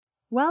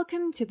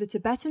Welcome to the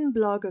Tibetan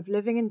Blog of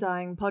Living and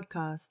Dying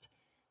podcast,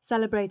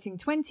 celebrating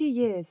 20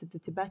 years of the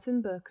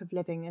Tibetan Book of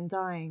Living and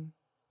Dying.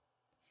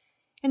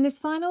 In this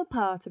final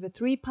part of a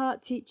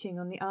 3-part teaching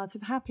on the art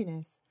of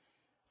happiness,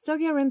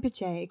 Sogyal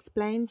Rinpoche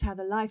explains how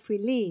the life we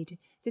lead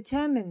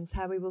determines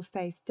how we will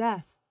face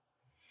death,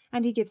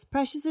 and he gives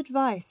precious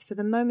advice for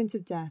the moment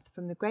of death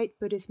from the great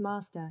Buddhist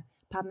master,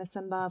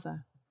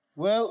 Padmasambhava.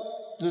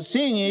 Well, the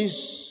thing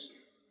is,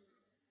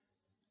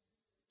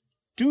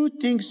 2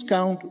 things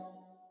count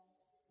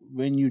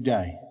when you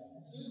die.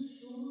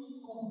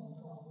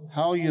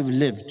 How you've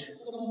lived.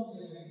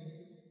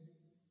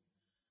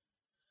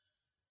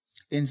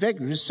 In fact,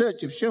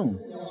 research has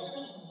shown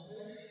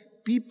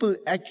people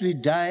actually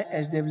die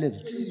as they've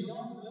lived.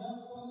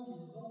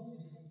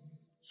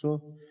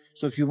 So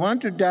if you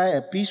want to die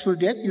a peaceful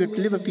death, you have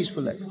to live a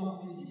peaceful life.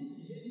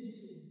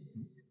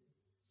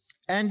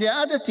 And the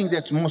other thing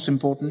that's most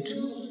important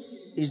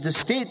is the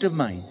state of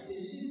mind.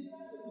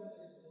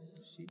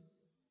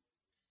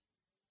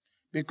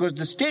 Because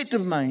the state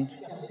of mind,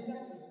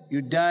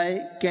 you die,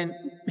 can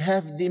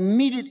have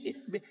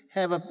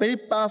a very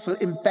powerful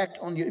impact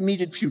on your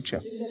immediate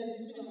future.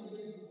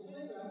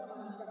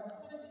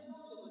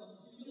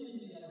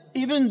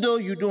 Even though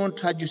you don't,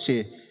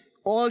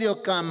 all your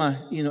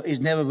karma,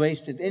 is never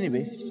wasted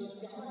anyway,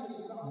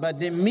 but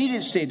the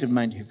immediate state of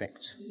mind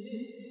affects.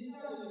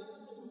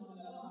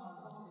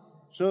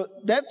 So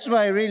that's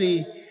why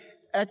really,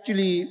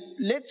 actually,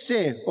 let's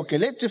say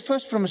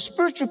first from a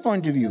spiritual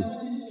point of view.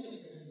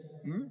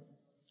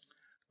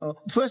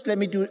 First, let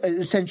me do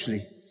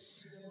essentially.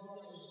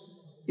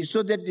 It's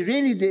so that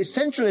really the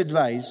essential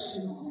advice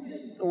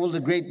all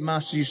the great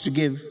masters used to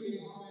give,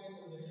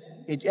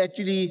 it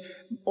actually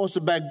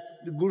also by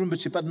the Guru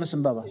Rinpoche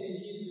Padmasambhava,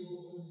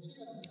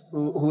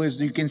 who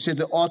is, you can say,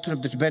 the author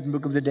of the Tibetan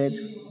Book of the Dead,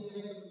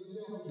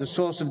 the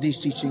source of these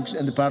teachings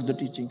and the part of the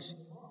teachings.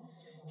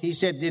 He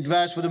said, the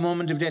advice for the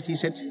moment of death, he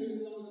said,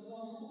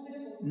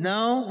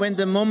 now when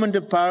the moment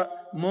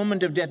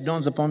of death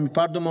dawns upon me,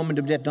 part of the moment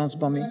of death dawns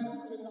upon me,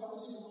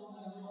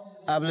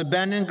 I will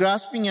abandon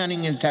grasping,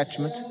 yearning, and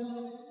attachment,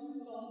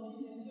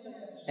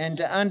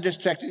 enter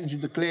undistracted into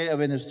the clear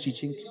awareness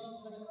teaching,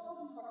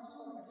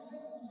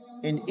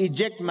 and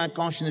eject my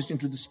consciousness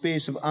into the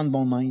space of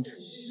unbound mind,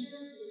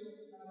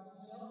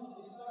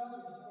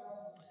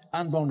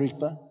 unbound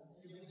Rigpa,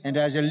 and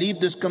as I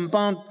leave this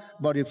compound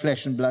body of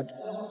flesh and blood,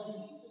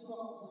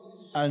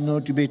 I'll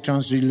know to be a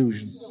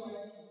trans-delusion.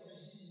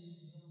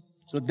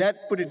 So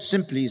that, put it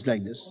simply, is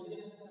like this.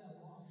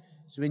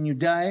 So when you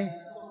die,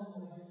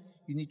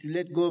 you need to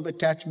let go of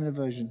attachment and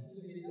aversion,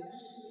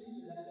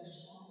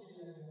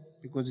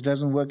 because it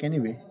doesn't work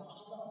anyway.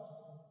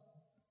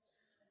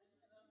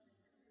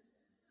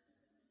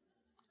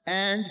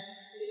 And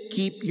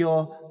keep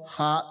your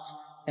heart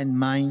and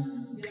mind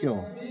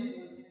pure.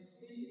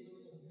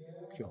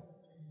 Pure.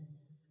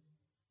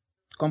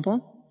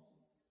 Comprend?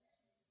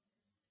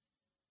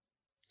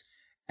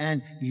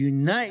 And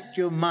unite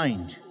your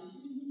mind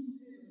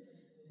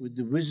with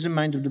the wisdom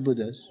mind of the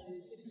Buddhas.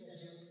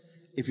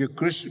 If you're a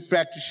Christian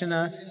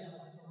practitioner,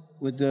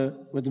 with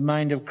the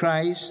mind of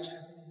Christ,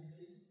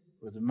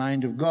 with the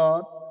mind of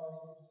God,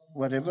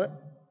 whatever.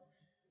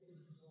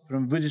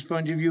 From a Buddhist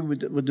point of view, with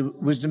the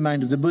wisdom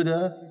mind of the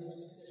Buddha.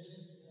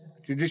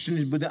 Tradition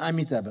is Buddha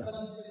Amitabha.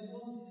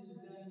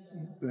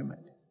 You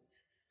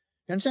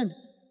understand?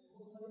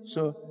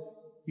 So,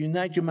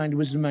 unite your mind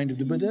with the wisdom mind of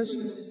the Buddhas.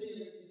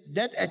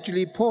 That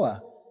actually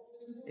power,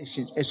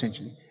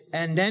 essentially.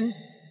 And then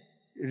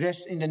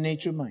rest in the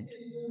nature mind.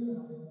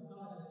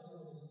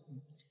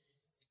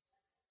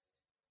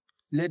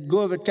 Let go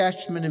of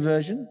attachment and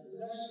aversion.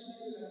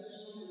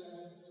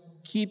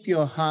 Keep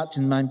your heart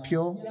and mind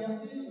pure.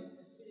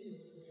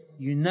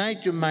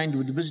 Unite your mind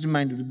with the wisdom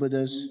mind of the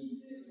Buddhas.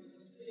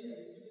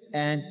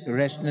 And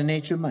rest in the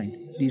nature mind.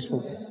 These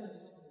 4 things.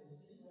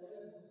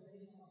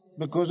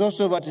 Because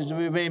also what is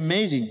very, very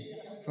amazing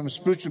from a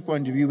spiritual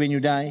point of view, when you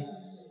die,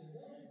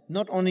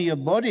 not only your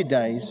body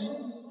dies,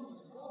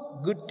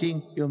 good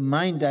thing, your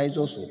mind dies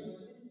also.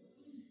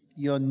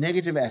 Your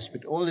negative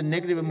aspect, all the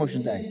negative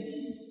emotions die.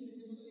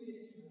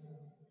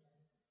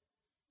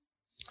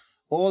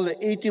 All the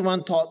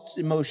 81 thoughts,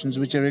 emotions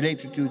which are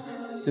related to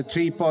the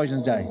 3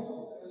 poisons die.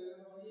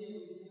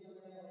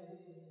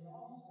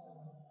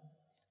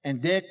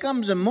 And there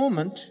comes a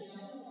moment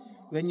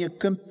when you're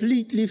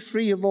completely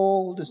free of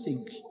all these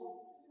things.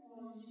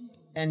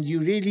 And you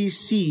really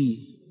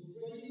see,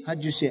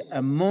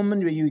 a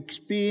moment where you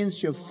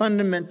experience your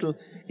fundamental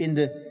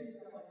innate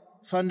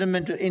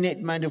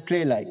mind of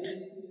clear light.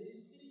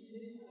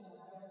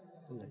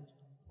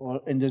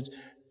 Or in the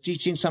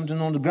teaching something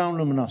on the ground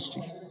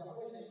luminosity.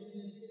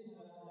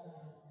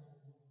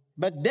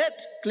 But that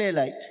clear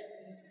light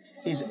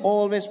is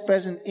always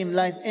present in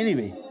life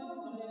anyway.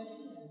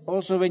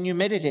 Also when you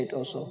meditate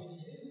also.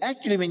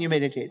 Actually when you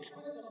meditate,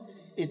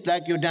 it's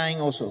like you're dying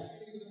also.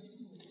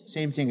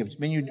 Same thing.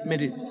 When you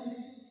meditate,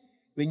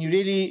 when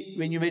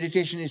your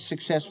meditation is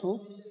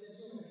successful,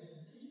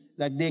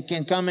 like they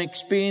can come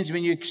experience,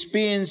 when you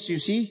experience, you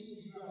see,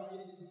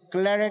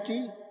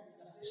 clarity,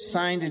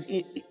 sign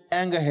that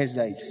anger has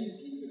died.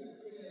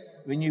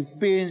 When you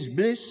experience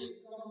bliss,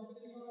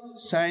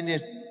 sign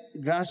that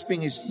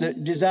grasping is the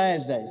desire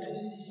has died.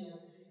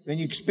 When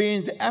you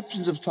experience the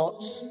absence of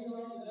thoughts,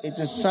 it's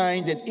a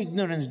sign that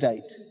ignorance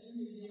died.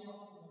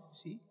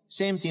 See?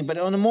 Same thing, but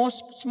on a more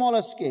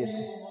smaller scale.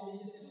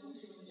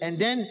 And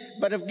then,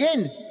 but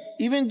again,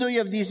 even though you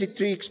have these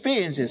three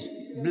experiences,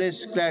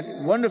 bliss, clarity,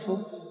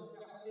 wonderful,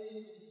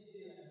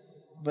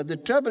 but the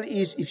trouble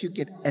is if you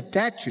get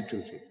attached to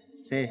it,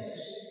 say,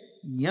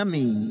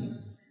 yummy,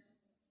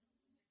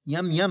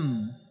 yum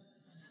yum,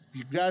 if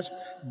you grasp,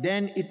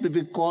 then it will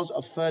be cause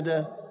of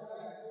further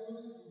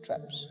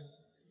traps.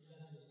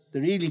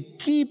 The really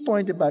key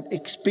point about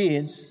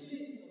experience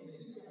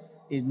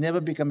is never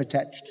become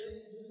attached.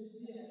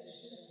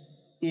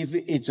 If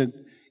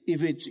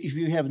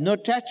you have no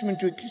attachment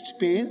to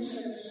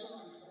experience,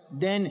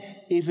 then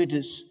if it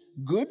is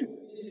good,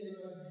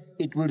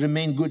 it will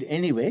remain good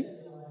anyway.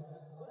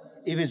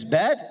 If it's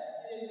bad,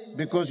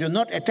 because you're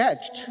not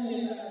attached,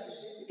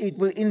 it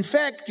will, in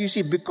fact, you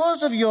see,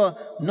 because of your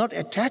not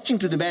attaching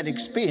to the bad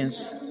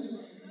experience,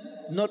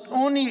 not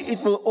only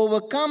it will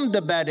overcome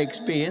the bad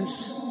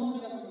experience,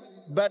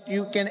 but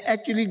you can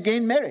actually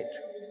gain merit.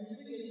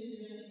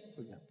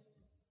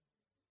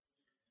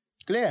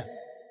 Clear?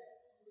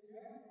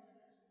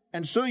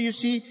 And so you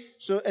see,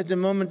 so at the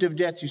moment of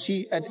death, you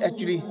see,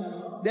 actually,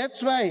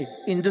 that's why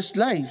in this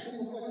life,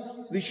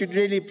 we should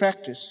really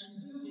practice.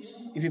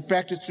 If we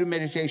practice through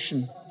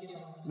meditation,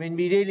 when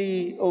we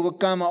really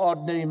overcome our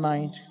ordinary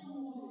mind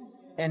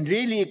and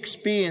really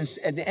experience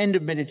at the end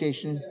of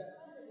meditation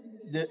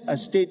a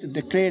state of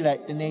the clear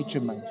light, the nature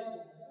mind.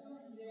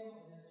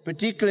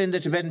 Particularly in the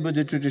Tibetan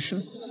Buddha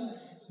tradition,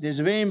 there's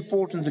a very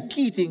important, the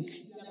key thing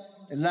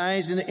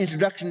lies in the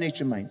introduction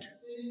nature mind.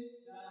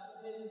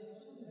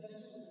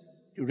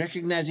 To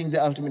recognizing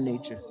the ultimate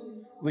nature,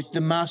 which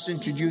the master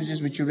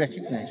introduces, which you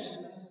recognize.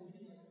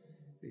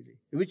 Really.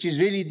 Which is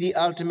really the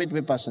ultimate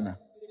vipassana,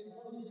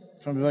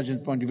 from the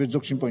Vajrayan's point of view,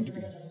 Dzogchen point of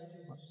view,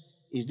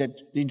 is that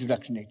the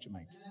introduction nature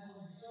mind,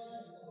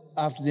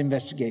 after the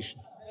investigation.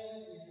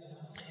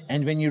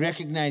 And when you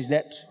recognize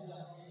that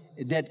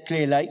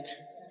clear light,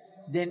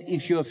 then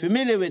if you're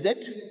familiar with it,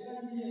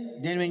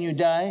 then when you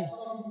die,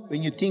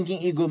 when your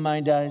thinking ego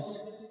mind dies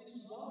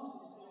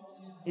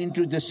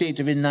into the state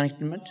of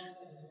enlightenment,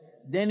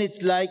 then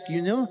it's like,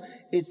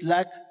 it's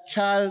like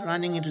child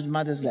running into his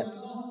mother's lap.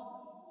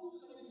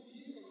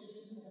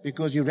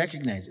 Because you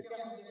recognize it.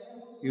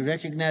 You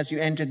recognize you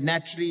entered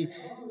naturally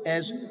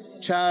as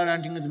child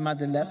running into the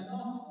mother's lap.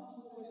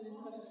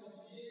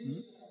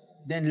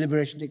 Then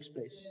liberation takes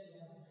place.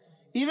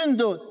 Even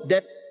though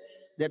that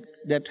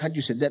how do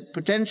you say, that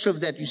potential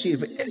of that, you see,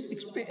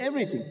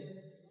 everything,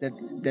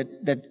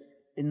 that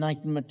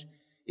enlightenment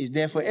is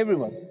there for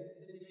everyone.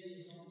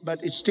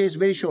 But it stays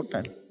very short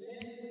time.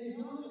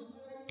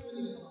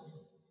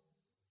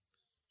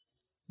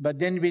 But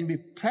then when we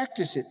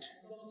practice it,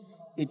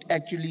 it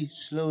actually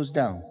slows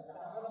down.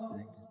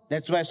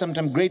 That's why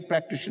sometimes great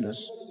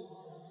practitioners,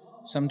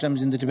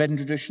 sometimes in the Tibetan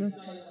tradition,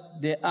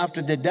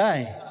 after they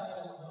die,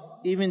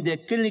 even they're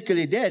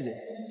clinically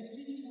dead,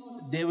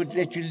 they would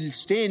actually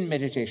stay in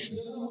meditation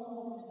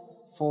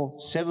for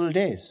several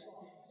days.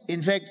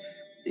 In fact,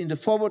 in the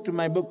foreword to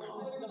my book,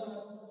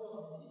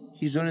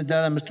 His Holiness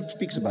Dalai Lama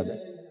speaks about that.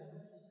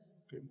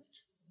 Pretty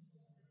much.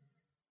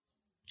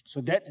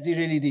 So that's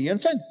really you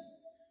understand?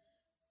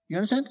 You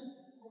understand?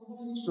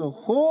 So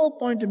whole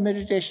point of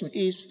meditation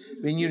is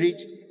when you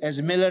reach,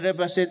 as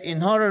Milarepa said,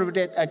 in horror of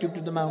death, I took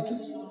to the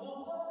mountains.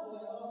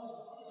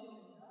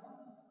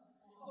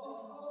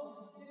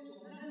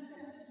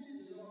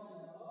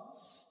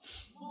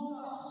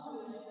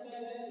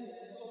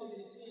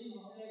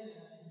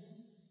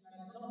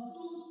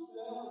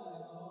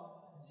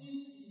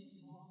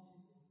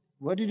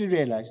 What did you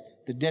realize?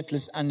 The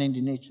deathless,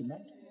 unending nature, right?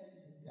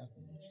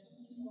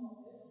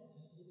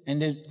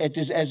 And it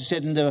is, as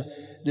said in the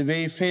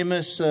very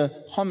famous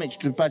homage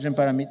to Pajan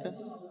Paramita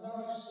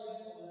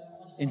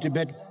in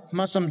Tibet,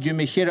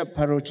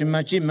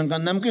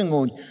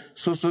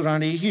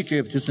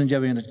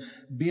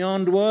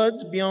 beyond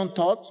words, beyond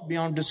thoughts,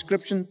 beyond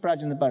description,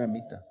 Prajna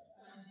Paramita.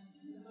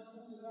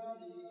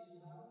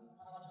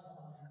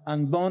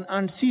 Unborn,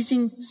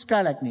 unceasing,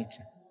 sky-like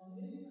nature.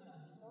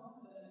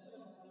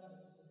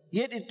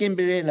 Yet it can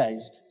be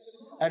realized.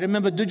 I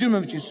remember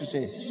Dujulmam used to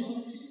say,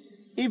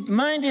 if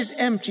mind is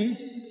empty,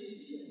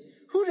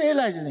 who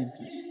realizes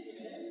empty?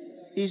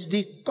 Is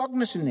the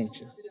cognizant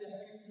nature,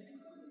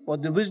 or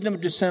the wisdom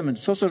of discernment,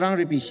 so rang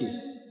repishi.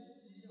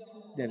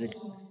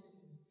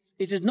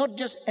 It is not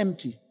just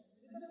empty.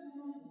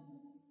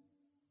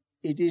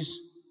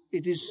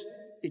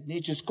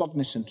 Nature is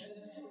cognizant.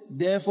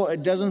 Therefore,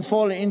 it doesn't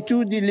fall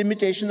into the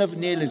limitation of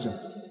nihilism.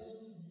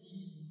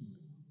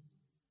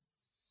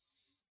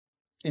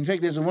 In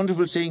fact, there's a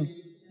wonderful saying,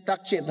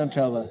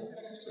 Takchetantava,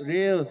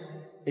 real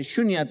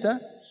shunyata,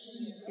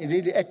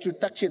 really actual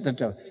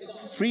Takchetantava,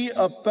 free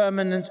of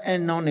permanence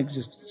and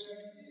non-existence.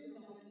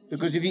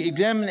 Because if you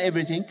examine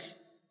everything,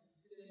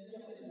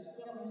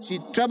 see,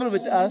 trouble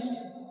with us,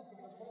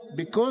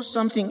 Because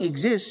something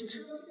exists,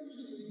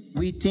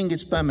 we think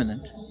it's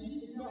permanent.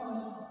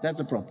 That's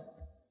the problem.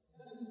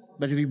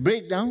 But if we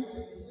break down,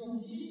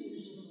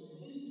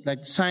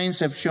 like science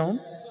have shown,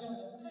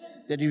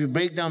 that if you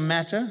break down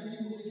matter,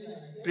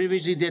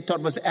 previously they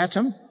thought was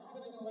atom,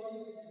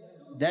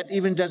 that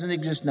even doesn't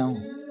exist now.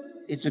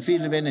 It's a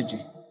field of energy.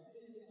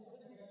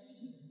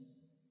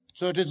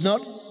 So it is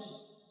not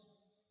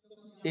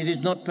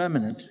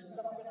permanent.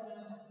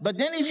 But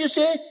then if you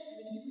say,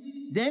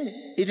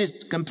 then it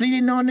is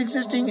completely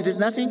non-existing, it is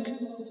nothing.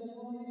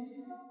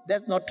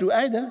 That's not true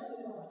either.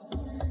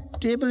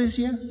 Table is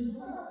here.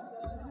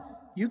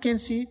 You can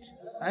see it.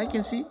 I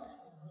can see it.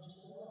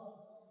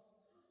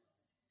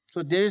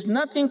 So there is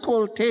nothing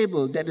called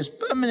table that is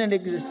permanent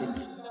existing.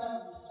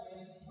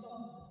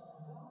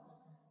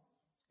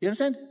 You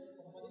understand?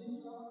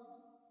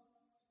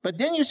 But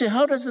then you say,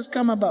 how does this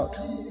come about?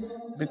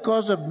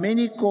 Because of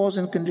many causes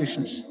and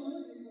conditions.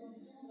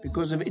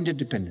 Because of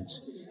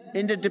interdependence.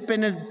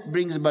 Interdependence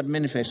brings about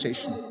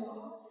manifestation.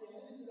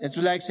 It's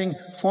like saying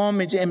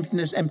form into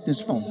emptiness,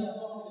 emptiness form.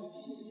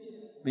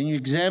 When you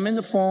examine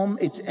the form,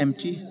 it's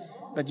empty,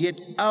 but yet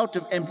out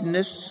of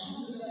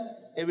emptiness,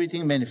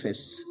 everything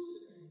manifests.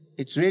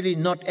 It's really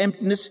not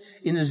emptiness.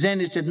 In the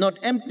Zen, it said not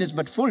emptiness,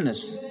 but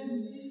fullness.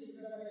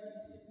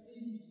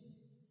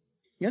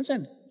 You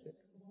understand?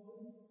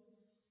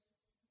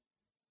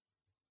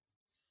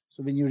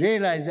 So when you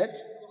realize that,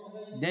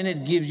 then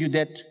it gives you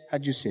that,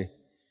 how'd you say,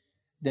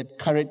 that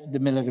courage the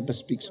Milarepa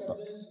speaks about.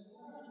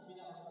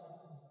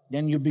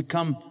 Then you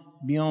become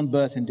beyond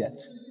birth and death.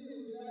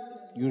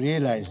 You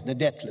realize the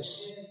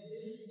deathless,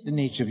 the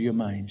nature of your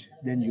mind.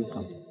 Then you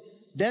come.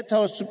 That's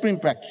how a supreme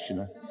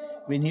practitioner,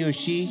 when he or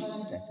she,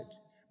 that's it.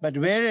 But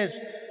whereas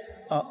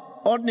an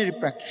ordinary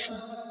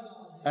practitioner,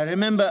 I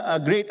remember a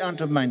great aunt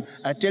of mine.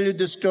 I tell you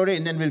this story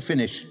and then we'll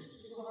finish.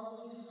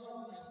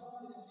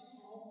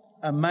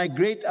 My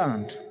great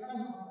aunt,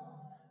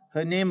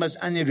 her name was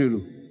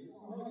Anirulu.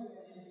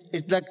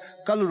 It's like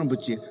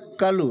Kalurumbuchi.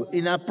 Kalu.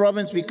 In our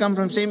province, we come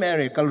from the same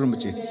area,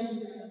 Kalurumbuchi.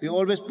 We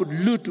always put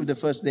Lu to the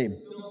first name.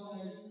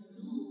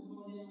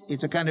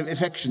 It's a kind of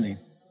affection name.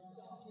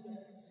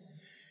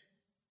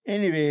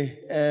 Anyway,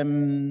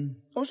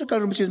 also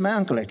Kalurumbuchi is my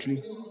uncle,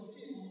 actually.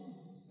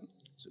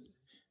 It's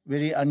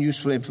very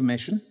unuseful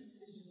information.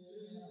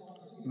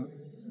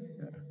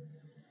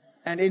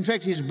 And in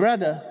fact, his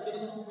brother,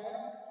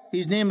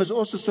 his name was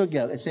also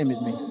Sogyal, the same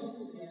as me.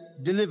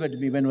 Delivered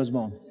me when I was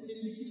born.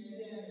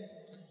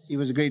 He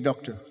was a great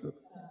doctor. So,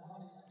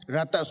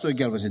 Rata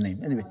Sogyal was his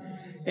name.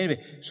 Anyway,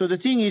 so the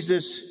thing is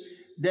this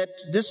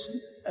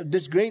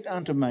great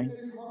aunt of mine,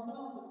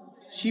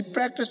 she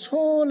practiced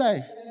whole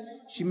life.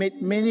 She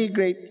made many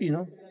great,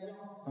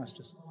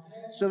 masters.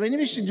 So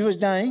whenever she was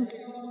dying,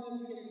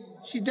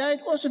 she died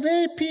also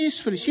very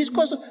peacefully. She's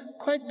also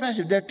quite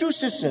passive. There are two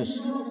sisters,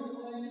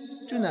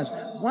 two nuns.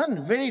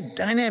 One very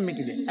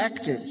dynamically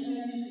active.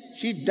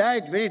 She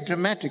died very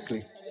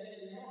dramatically.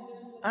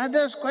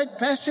 Others quite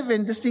passive,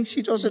 and this thing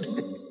she also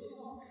did.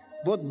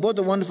 Both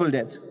a wonderful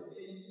death.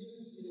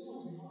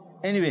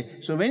 Anyway,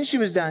 so when she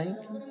was dying,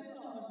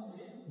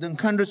 the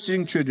Nkhandro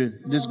Singh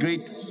children, this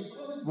great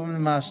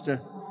woman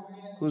master,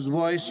 whose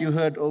voice you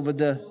heard over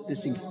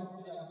this thing,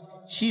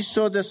 she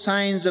saw the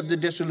signs of the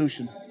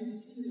dissolution.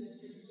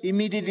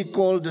 Immediately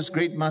called this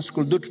great master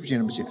called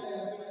Dutpachin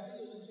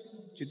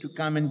to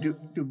come and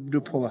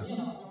do power.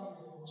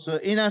 So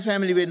in our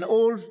family, we had an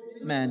old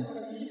man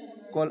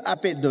called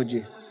Apet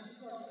Doji,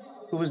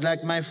 who was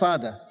like my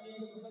father.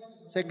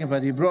 Second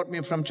father, he brought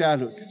me from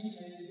childhood.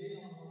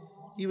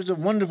 He was a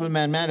wonderful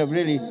man of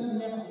really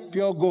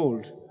pure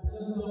gold.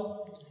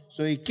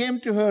 So he came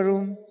to her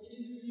room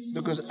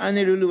because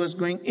Anirulu was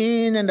going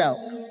in and out.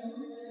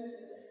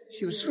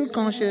 She was still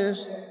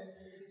conscious.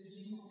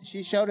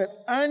 She shouted,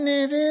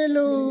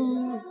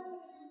 Anirulu!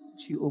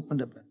 She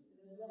opened up.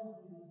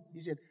 He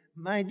said,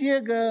 my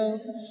dear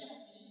girl,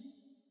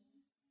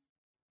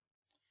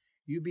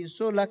 you've been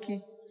so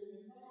lucky.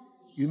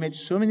 You met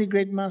so many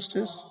great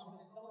masters.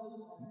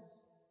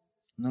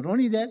 Not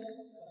only that,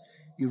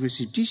 you've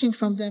received teaching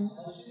from them.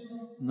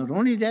 Not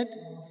only that,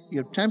 you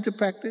have time to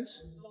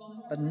practice.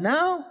 But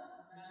now,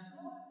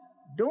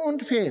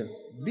 don't fail.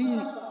 Be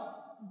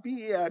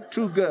a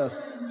true girl.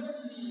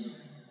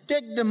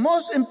 Take the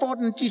most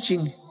important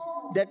teaching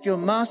that your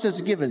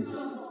master's given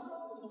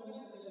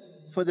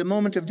for the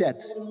moment of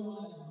death.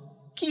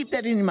 Keep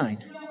that in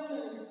mind.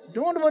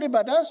 Don't worry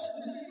about us.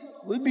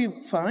 We'll be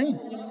fine.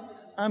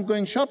 I'm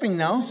going shopping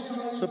now,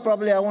 so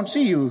probably I won't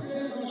see you.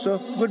 So,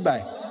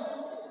 goodbye.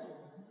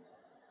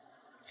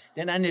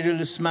 Then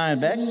Anirulu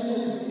smiled back.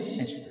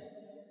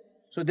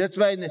 So that's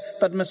why in the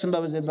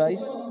Padmasambhava's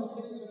advice,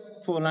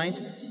 4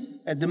 lines,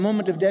 at the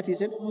moment of death, he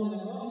said,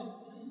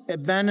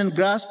 abandon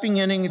grasping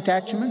and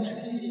attachment,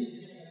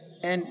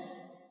 and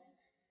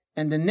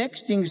the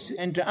next thing is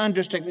enter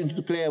undistracted into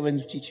the clear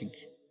awareness of teaching.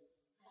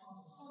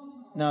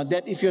 Now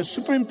that if you're a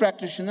supreme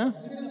practitioner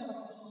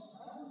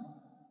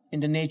in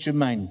the nature of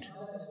mind,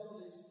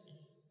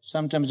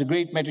 sometimes a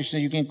great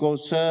practitioner you can call,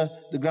 sir,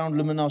 the ground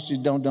luminosity is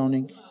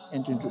downing,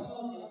 enter into it.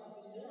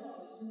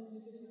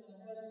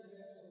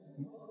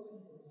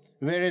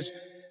 Whereas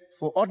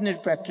for ordinary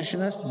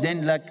practitioners,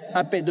 then like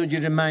Ape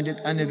Doji reminded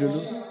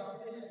Anirulu,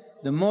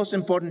 the most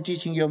important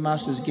teaching your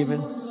master has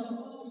given.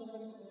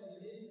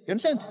 You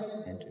understand?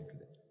 Enter into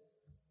that.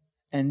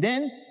 And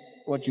then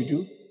what you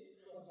do,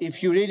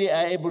 if you really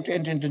are able to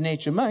enter into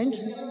nature mind,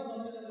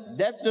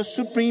 that's the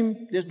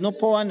supreme, there's no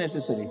power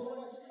necessary.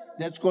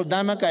 That's called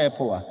Dharmakaya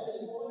power.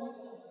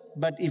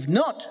 But if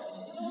not,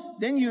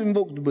 then you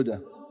invoke the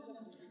Buddha,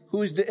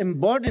 who is the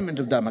embodiment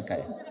of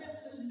Dharmakaya,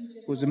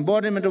 who's the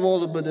embodiment of all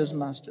the Buddha's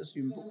masters,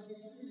 you invoke.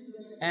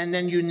 And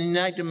then you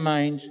unite the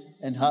mind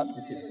and heart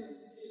with him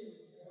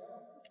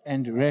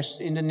and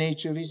rest in the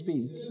nature of his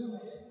being.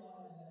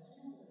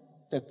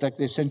 That's like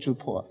the essential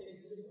power.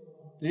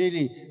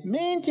 Really,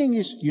 main thing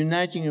is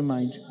uniting your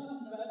mind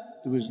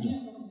to wisdom.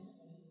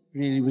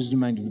 Really, wisdom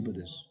mind of the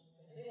Buddhas.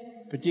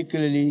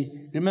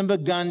 Particularly, remember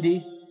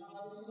Gandhi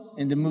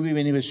in the movie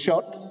when he was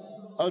shot?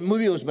 Or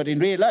movie was, but in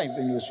real life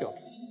when he was shot.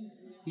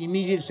 He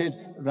immediately said,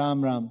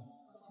 Ram Ram.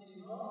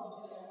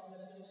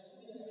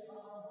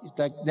 It's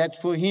like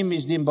that for him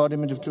is the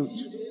embodiment of truth.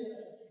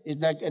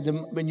 It's like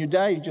when you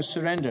die, you just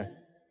surrender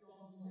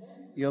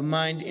your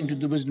mind into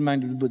the wisdom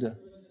mind of the Buddha.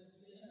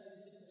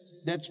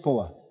 That's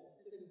power.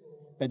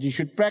 But you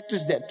should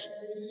practice that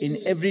in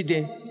every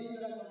day,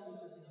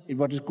 in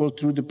what is called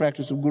through the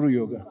practice of Guru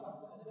Yoga.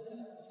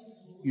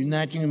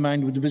 Uniting your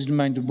mind with the wisdom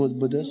mind of both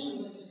Buddhas.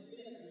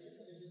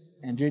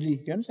 And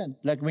really, you understand?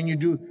 Like when you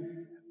do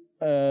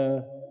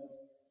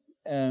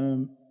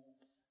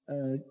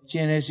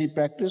GNSC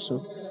practice,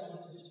 or,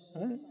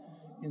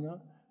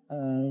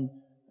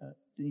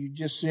 you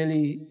just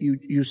really,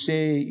 you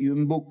say, you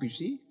invoke, you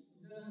see,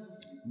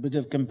 Buddha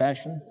of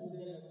compassion.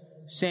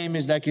 Same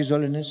as like His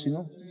Holiness,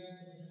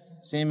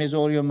 Same as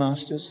all your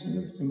masters.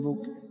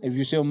 Invoke. If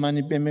you say Om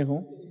Mani Padme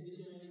Hum,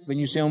 when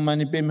you say Om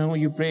Mani Padme Hum,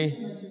 you pray.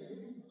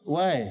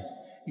 Why?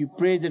 You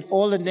pray that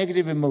all the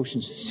negative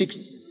emotions,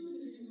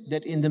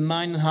 that in the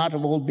mind and heart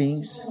of all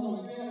beings,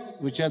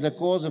 which are the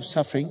cause of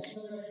suffering,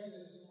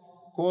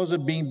 cause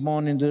of being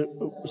born in the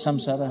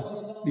samsara,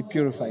 be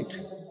purified.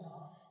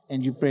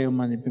 And you pray Om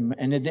Mani Padme.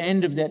 And at the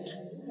end of that,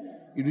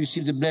 you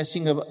receive the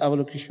blessing of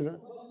Avalokiteshvara,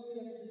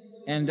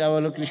 and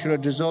Avalokiteshvara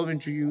dissolve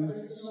into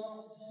you.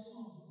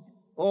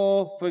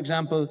 Or, for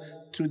example,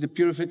 through the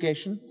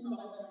purification,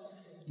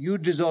 you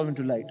dissolve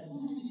into light.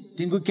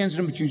 Tingu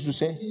Kensram used to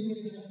say,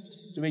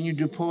 so when you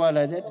do power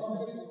like that,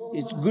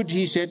 it's good,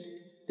 he said,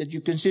 that you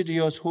consider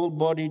your whole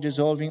body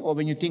dissolving, or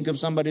when you think of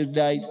somebody who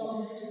died,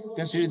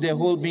 consider their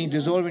whole being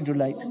dissolving to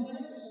light.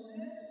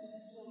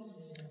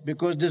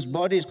 Because this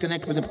body is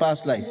connected with the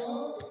past life,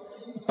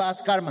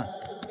 past karma.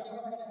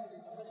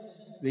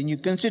 When you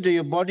consider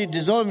your body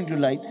dissolving to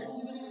light,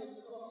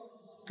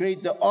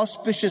 create the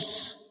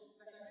auspicious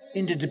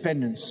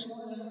interdependence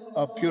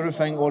of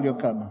purifying all your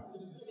karma.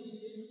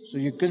 So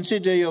you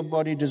consider your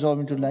body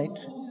dissolving to light.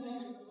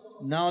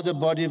 Now the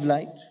body of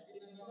light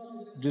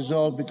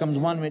dissolve, becomes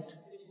one with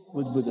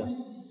Buddha.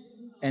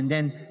 And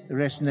then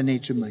rest in the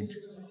nature mind.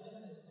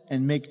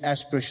 And make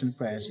aspiration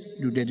prayers,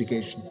 do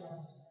dedication.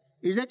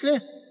 Is that clear?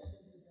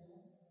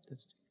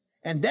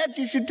 And that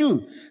you should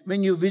do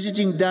when you're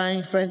visiting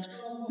dying friends.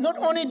 Not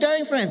only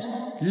dying friends,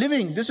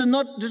 living. This is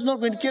not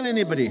going to kill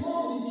anybody.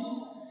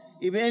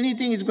 If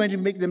anything, it's going to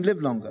make them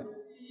live longer.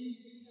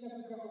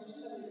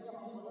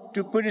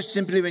 To put it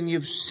simply, when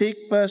you've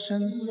sick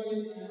person,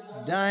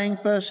 dying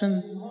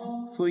person,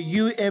 for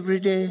you every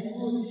day,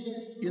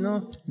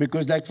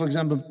 because like for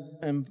example,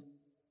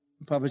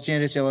 Papa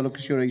Chandra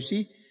Avalokiteshvara, you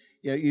see,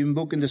 you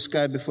invoke in the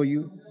sky before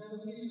you,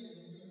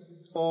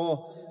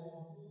 or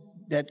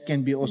that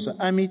can be also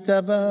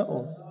Amitabha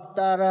or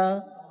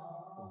Tara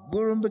or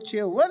Guru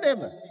Rinpoche,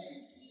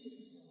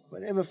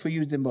 whatever for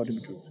you is the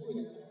embodiment of truth.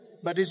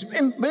 But it's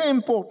very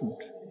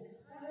important.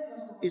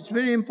 It's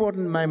very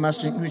important, my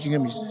master,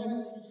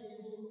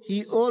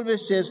 he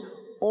always says,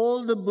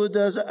 all the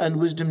Buddhas and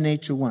wisdom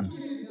nature one.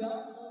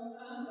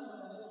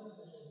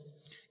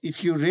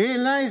 If you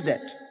realize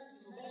that,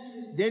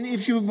 then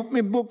if you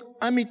book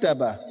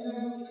Amitabha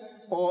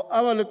or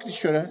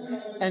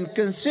Avalokiteshvara and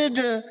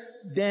consider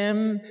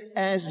them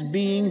as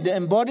being the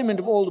embodiment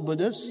of all the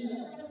Buddhas,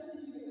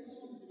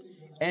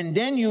 and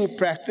then you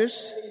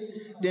practice,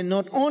 then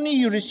not only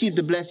you receive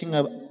the blessing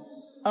of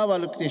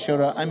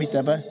Avalokiteshvara,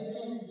 Amitabha,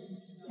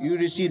 you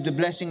receive the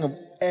blessing of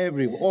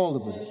all the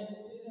Buddhas.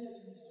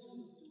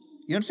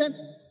 You understand?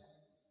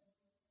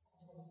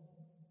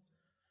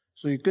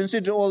 So you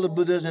consider all the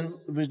Buddhas and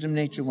wisdom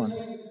nature one.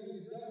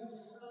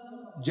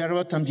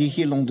 Jarvatamji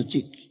hilong the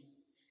chik.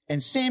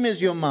 And same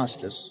as your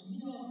masters.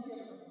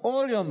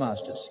 All your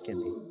masters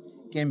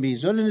can be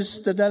His Holiness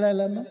the Dalai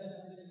Lama,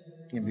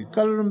 can be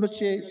Kalu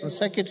Rinpoche,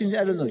 Sakya,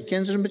 I don't know,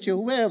 Kensar Rinpoche,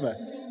 wherever.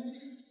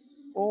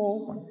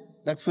 All one.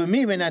 Like for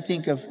me, when I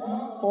think of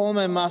all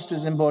my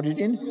masters embodied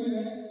in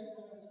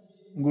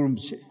Guru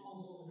Rinpoche,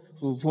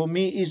 for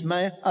me is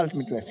my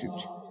ultimate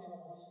refuge.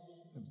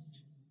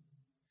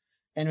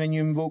 And when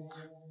you invoke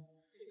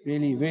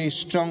really very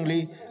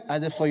strongly,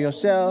 either for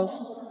yourself,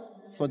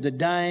 for the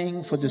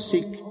dying, for the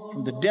sick,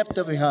 from the depth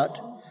of your heart,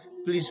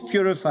 please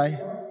purify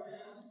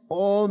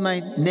all my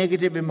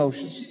negative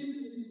emotions,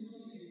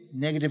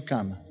 negative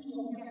karma,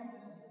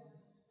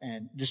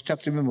 and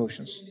destructive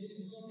emotions.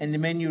 And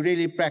when you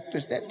really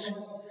practice that,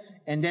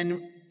 and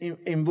then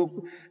invoke,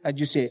 as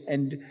you say,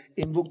 and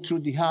invoke through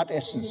the heart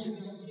essence,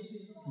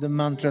 the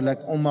mantra like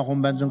Om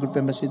Ahom Banzang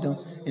Pema Siddham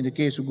in the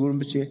case of Guru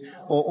Rinpoche,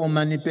 or Om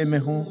Mani Padme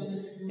Hum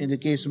in the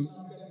case of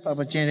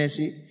Papa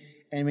Chenresi.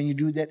 And when you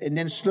do that, and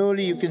then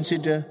slowly you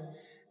consider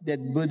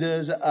that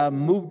Buddhas are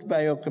moved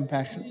by your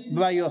compassion,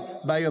 by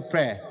your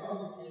prayer,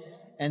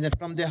 and that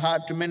from their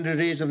heart tremendous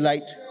rays of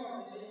light,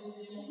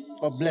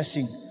 of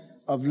blessing,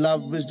 of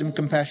love, wisdom,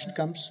 compassion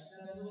comes,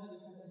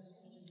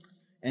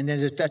 and then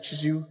it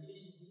touches you.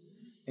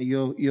 And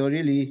you're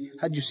really,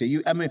 how do you say?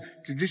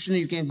 Traditionally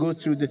you can go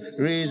through the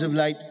rays of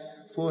light,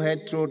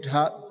 forehead, throat,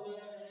 heart,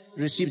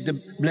 receive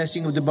the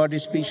blessing of the body,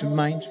 speech, and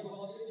mind,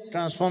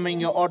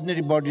 transforming your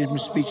ordinary body,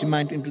 speech, and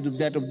mind into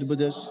that of the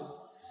Buddhas.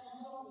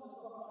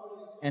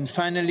 And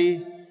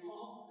finally,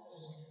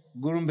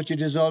 Guru Rinpoche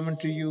dissolve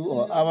into you,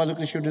 or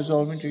Avalokiteshvara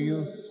dissolve into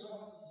you.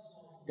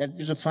 That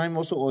is a fine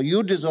also, or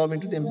you dissolve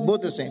into them,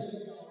 both the same.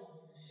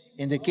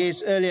 In the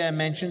case earlier I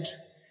mentioned,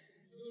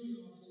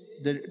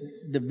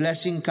 the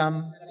blessing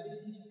come,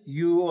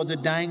 you or the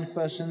dying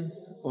person,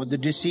 or the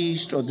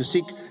deceased, or the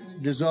sick,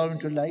 dissolve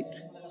into light,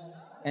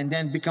 and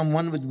then become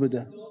one with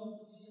Buddha,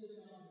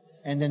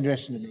 and then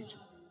rest in the nature.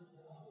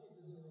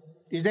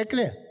 Is that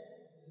clear?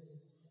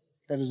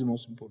 That is the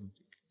most important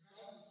thing.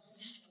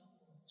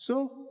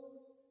 So,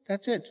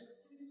 that's it.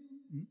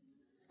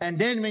 And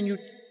then when you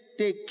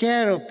take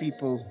care of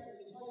people,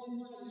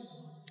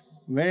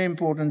 very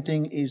important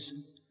thing is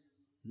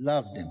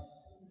love them.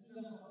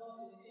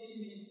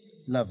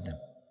 Love them.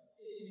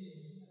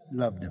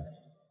 Love them.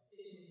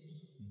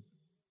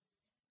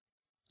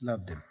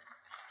 Love them.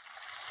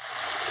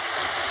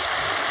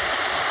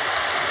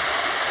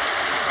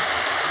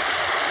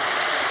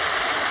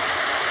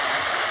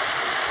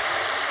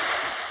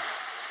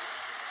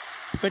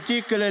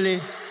 Particularly,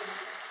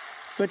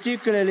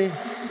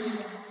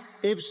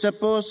 if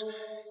suppose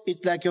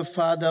it's like your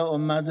father or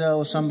mother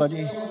or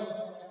somebody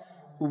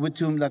with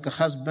whom, like a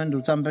husband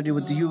or somebody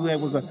with you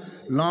have a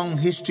long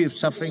history of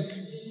suffering,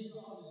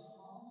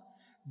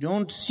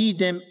 don't see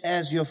them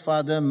as your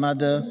father,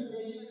 mother,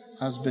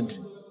 husband.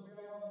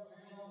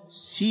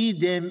 See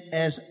them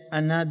as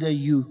another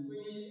you.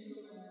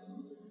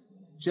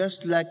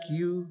 Just like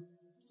you,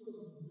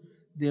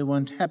 they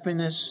want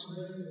happiness,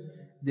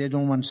 they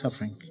don't want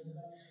suffering.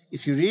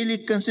 If you really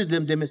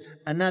consider them as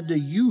another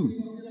you,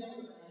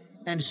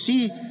 and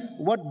see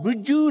what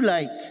would you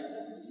like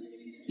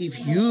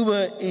if you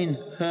were in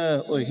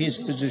her or his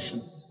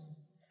position,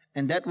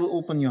 and that will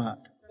open your heart.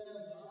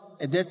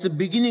 And that's the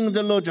beginning of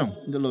the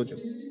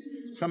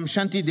lojong, from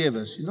Shanti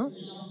Devas,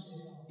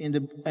 in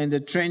the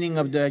training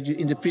of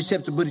in the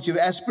precept of bodhicitta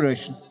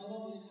aspiration.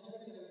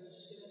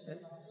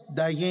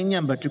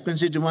 Daigenyamba, to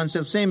consider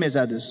oneself same as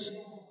others.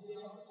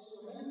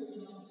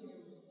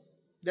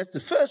 That's the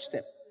first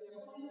step.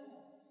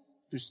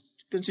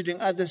 Considering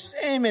others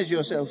same as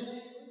yourself.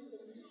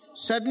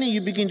 Suddenly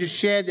you begin to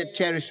share that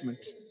cherishment.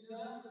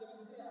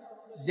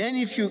 Then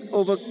if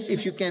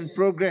you can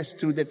progress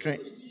through the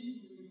training,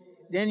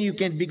 then you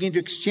can begin to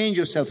exchange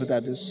yourself with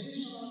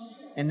others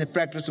and the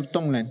practice of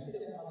Tonglen.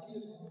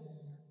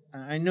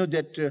 I know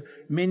that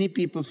many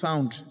people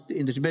found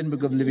in the Tibetan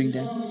Book of Living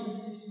Then,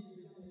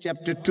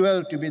 chapter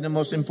 12 to be the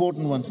most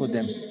important one for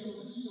them,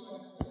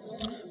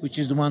 which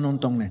is the one on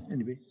Tonglen,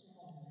 anyway.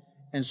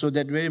 And so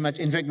that very much,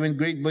 in fact, when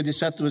great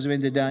bodhisattvas,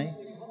 when they die,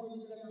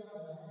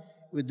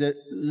 with the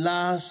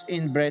last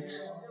in-breath,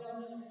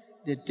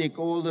 they take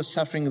all the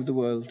suffering of the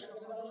world.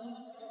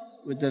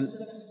 With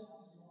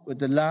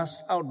the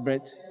last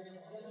out-breath,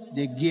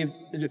 they give,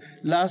 the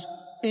last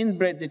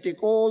in-breath, they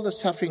take all the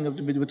suffering of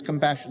the world with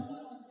compassion.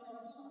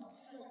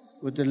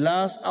 With the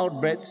last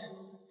out-breath,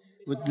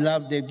 with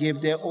love, they give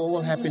their all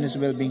happiness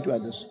and well-being to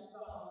others.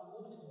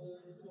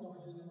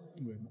 Thank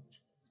you very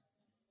much.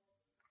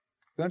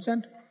 You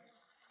understand?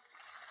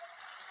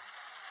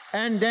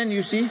 And then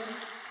you see,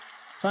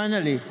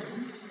 finally,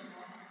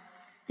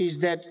 is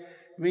that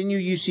when you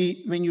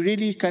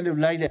really kind of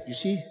like that, you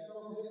see,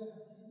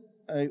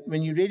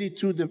 when you really,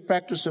 through the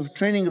practice of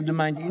training of the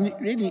mind,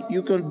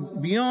 you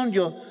can beyond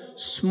your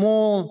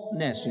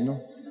smallness,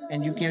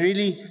 and you can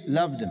really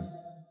love them.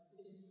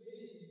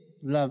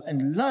 Love,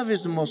 and love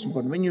is the most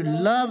important. When you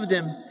love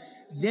them,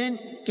 then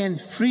you can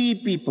free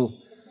people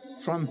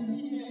from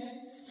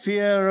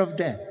fear of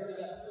death,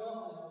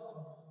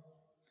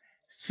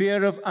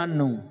 fear of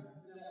unknown.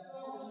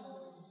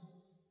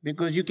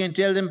 Because you can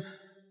tell them,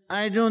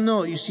 I don't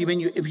know. You see,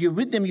 if you're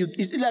with them,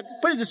 like,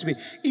 put it this way,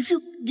 if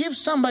you give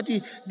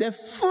somebody their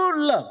full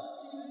love,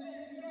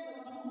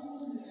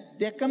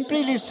 they're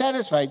completely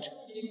satisfied,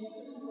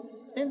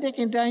 then they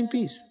can die in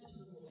peace.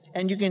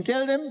 And you can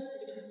tell them,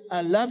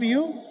 I love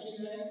you,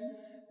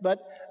 but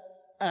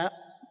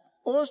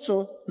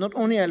also, not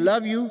only I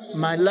love you,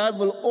 my love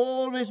will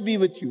always be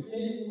with you.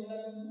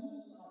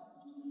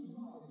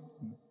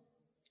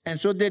 And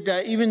so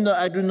that even though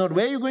I do not know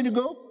where you're going to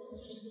go,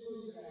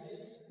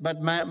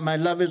 but my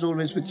love is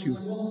always with you.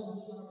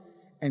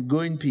 And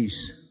go in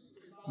peace.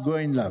 Go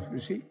in love, you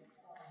see.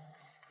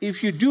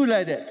 If you do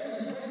like that,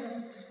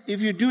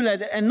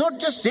 and not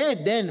just say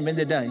it then when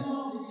they die,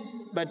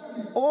 but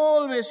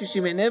always, you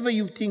see, whenever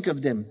you think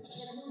of them,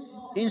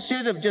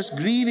 instead of just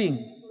grieving,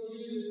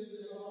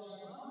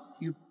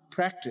 you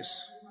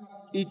practice.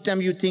 Each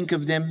time you think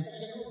of them,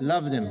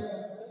 love them.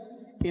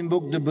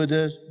 Invoke the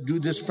Buddhas, do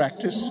this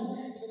practice.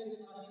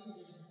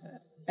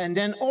 And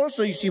then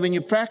also, you see, when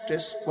you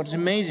practice, what's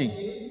amazing,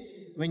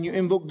 when you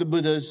invoke the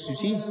Buddhas, you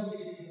see,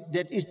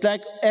 that it's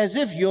like as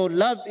if your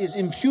love is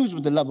infused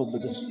with the love of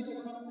Buddhas.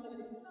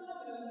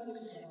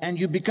 And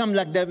you become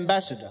like the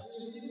ambassador.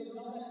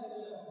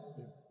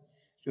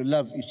 Your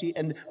love, you see.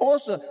 And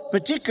also,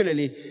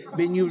 particularly,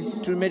 when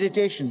you, through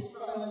meditation,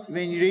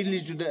 when you really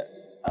to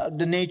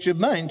the nature of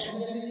mind,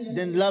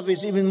 then love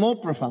is even more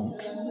profound.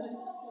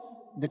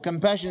 The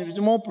compassion is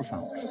more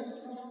profound.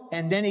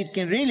 And then it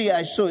can really,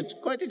 I saw it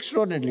quite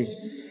extraordinarily,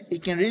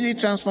 it can really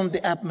transform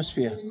the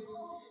atmosphere.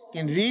 It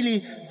can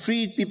really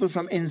free people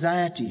from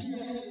anxiety,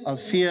 of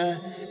fear,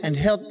 and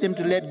help them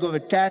to let go of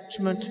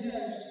attachment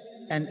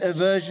and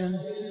aversion,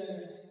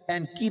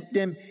 and keep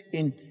them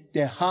in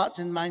their hearts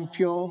and mind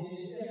pure,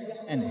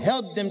 and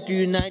help them to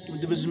unite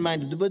with the wisdom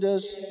mind of the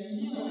Buddhas,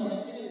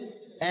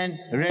 and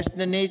rest in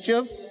the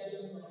nature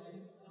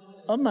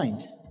of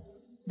mind.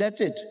 That's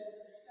it.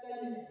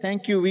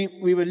 Thank you.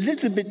 We were a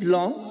little bit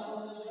long,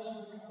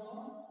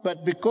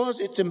 but because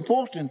it's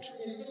important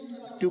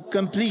to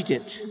complete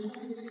it,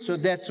 so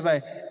that's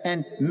why.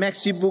 And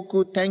merci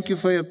beaucoup. Thank you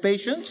for your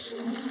patience.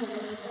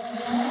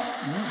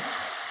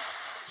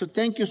 So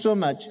thank you so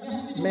much.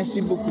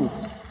 Merci beaucoup.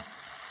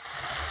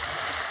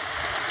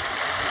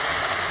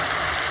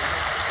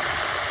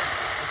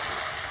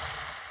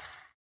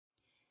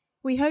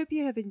 We hope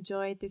you have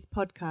enjoyed this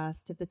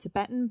podcast of the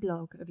Tibetan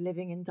blog of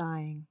Living and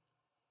Dying.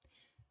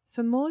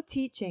 For more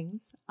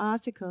teachings,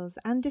 articles,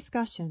 and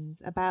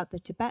discussions about the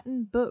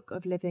Tibetan Book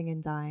of Living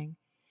and Dying,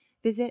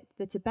 visit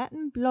the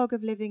Tibetan blog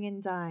of Living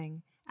and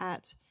Dying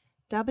at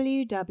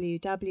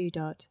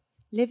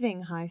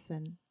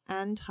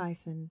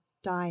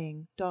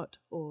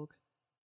www.living-and-dying.org.